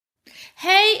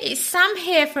Hey, it's Sam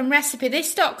here from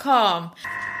RecipeThis.com.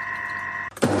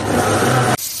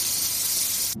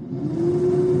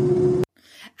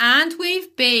 And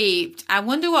we've beeped. I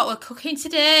wonder what we're cooking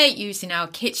today using our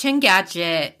kitchen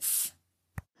gadgets.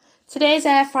 Today's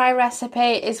air fryer recipe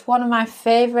is one of my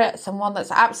favourites and one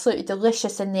that's absolutely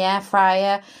delicious in the air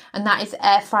fryer, and that is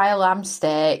air fryer lamb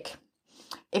steak.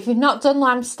 If you've not done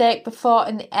lamb steak before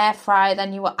in the air fryer,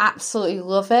 then you will absolutely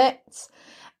love it.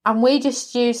 And we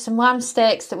just used some lamb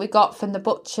steaks that we got from the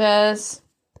butchers.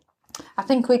 I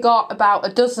think we got about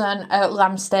a dozen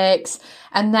lamb steaks,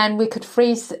 and then we could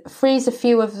freeze a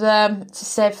few of them to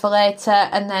save for later,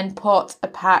 and then put a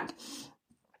pack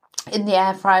in the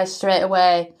air fryer straight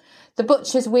away. The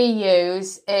butchers we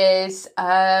use is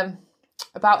about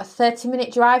a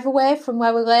 30-minute drive away from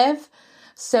where we live.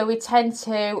 So we tend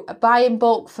to buy in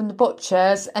bulk from the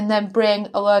butchers and then bring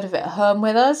a load of it home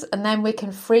with us, and then we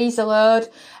can freeze a load,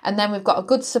 and then we've got a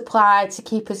good supply to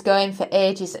keep us going for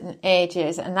ages and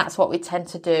ages. And that's what we tend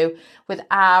to do with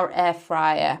our air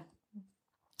fryer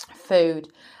food.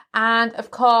 And of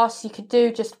course, you could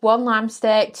do just one lamb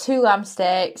steak, two lamb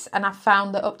steaks, and I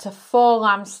found that up to 4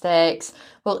 lamb steaks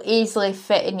will easily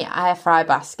fit in your air fry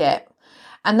basket.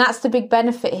 And that's the big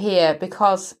benefit here,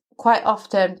 because quite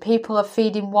often people are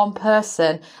feeding one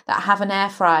person that have an air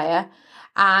fryer,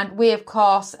 and we of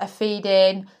course are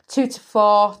feeding 2 to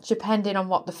 4 depending on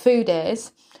what the food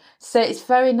is. So it's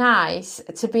very nice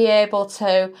to be able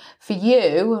to, for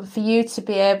you to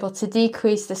be able to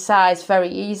decrease the size very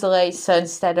easily. So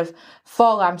instead of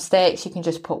 4 lamb steaks, you can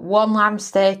just put 1 lamb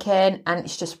steak in, and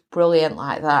it's just brilliant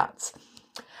like that.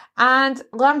 And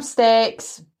lamb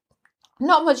steaks,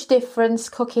 not much difference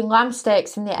cooking lamb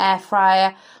steaks in the air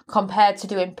fryer compared to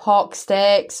doing pork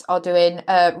steaks or doing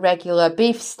regular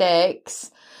beef steaks.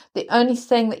 The only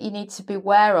thing that you need to be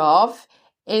aware of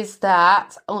is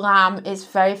that lamb is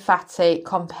very fatty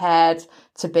compared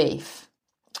to beef.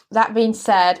 That being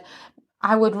said,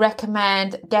 I would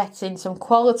recommend getting some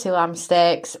quality lamb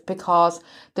steaks, because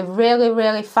the really,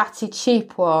 really fatty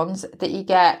cheap ones that you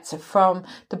get from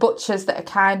the butchers that are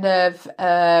kind of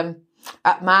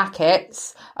at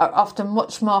markets are often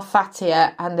much more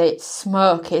fattier, and the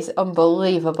smoke is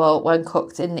unbelievable when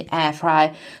cooked in the air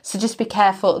fry. So just be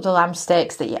careful of the lamb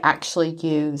steaks that you actually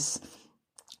use.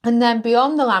 And then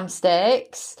beyond the lamb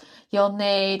steaks, you'll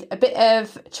need a bit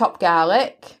of chopped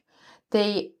garlic.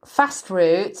 The fast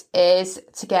route is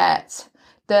to get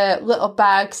the little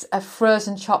bags of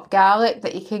frozen chopped garlic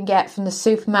that you can get from the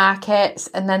supermarkets,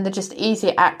 and then they're just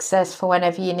easy access for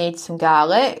whenever you need some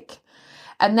garlic.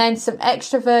 And then some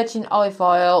extra virgin olive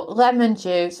oil, lemon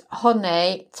juice,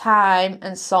 honey, thyme,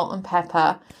 and salt and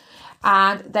pepper.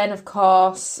 And then, of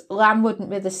course, lamb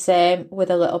wouldn't be the same with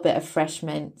a little bit of fresh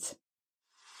mint.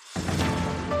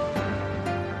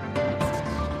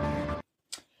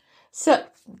 So,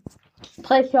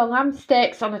 place your lamb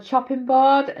steaks on a chopping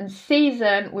board and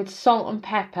season with salt and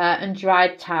pepper and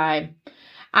dried thyme.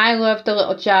 I love the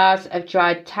little jars of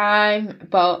dried thyme,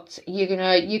 but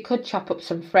you could chop up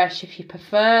some fresh if you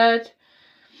preferred.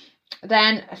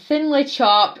 Then thinly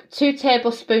chop 2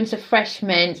 tablespoons of fresh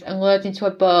mint and load into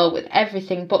a bowl with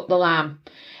everything but the lamb.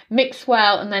 Mix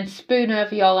well and then spoon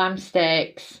over your lamb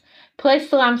steaks. Place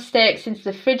the lamb steaks into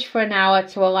the fridge for an hour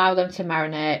to allow them to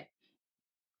marinate.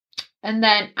 And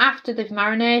then after they've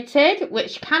marinated,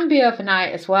 which can be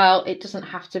overnight as well, it doesn't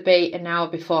have to be an hour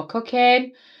before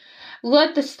cooking,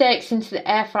 load the steaks into the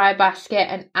air fryer basket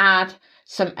and add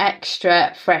some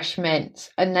extra fresh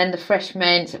mint, and then the fresh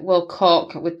mint will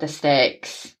cook with the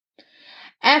steaks.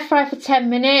 Air fry for 10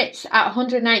 minutes at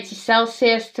 180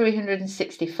 Celsius,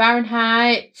 360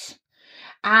 Fahrenheit,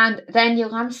 and then your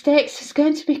lamb steaks is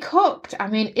going to be cooked. I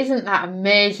mean, isn't that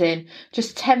amazing?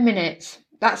 Just 10 minutes,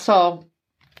 that's all.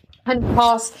 And of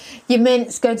course, your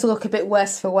mint's going to look a bit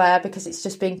worse for wear because it's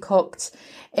just been cooked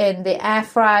in the air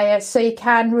fryer. So you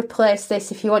can replace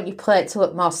this if you want your plate to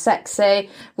look more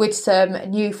sexy with some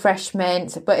new fresh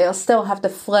mint, but it'll still have the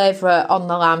flavour on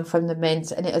the lamb from the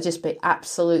mint, and it'll just be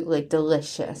absolutely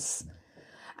delicious.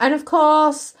 And of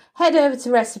course, head over to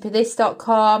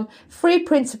RecipeThis.com, free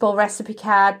printable recipe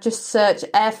card, just search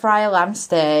air fryer lamb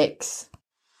steaks.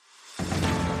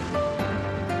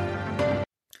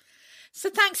 So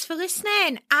thanks for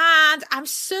listening, and I'm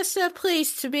so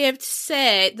pleased to be able to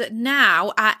say that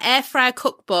now our air fryer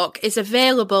cookbook is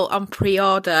available on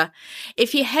pre-order.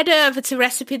 If you head over to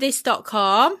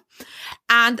RecipeThis.com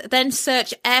and then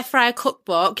search air fryer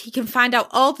cookbook. You can find out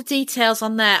all the details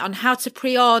on there on how to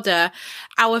pre-order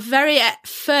our very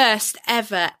first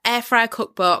ever air fryer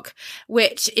cookbook,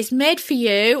 which is made for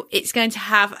you. It's going to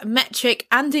have metric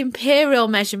and imperial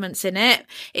measurements in it.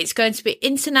 It's going to be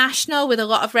international with a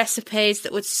lot of recipes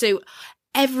that would suit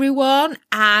everyone,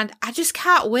 and I just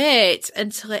can't wait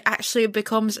until it actually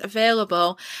becomes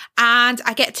available and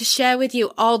I get to share with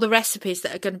you all the recipes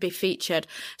that are going to be featured.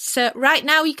 So right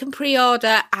now you can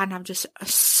pre-order, and I'm just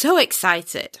so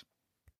excited.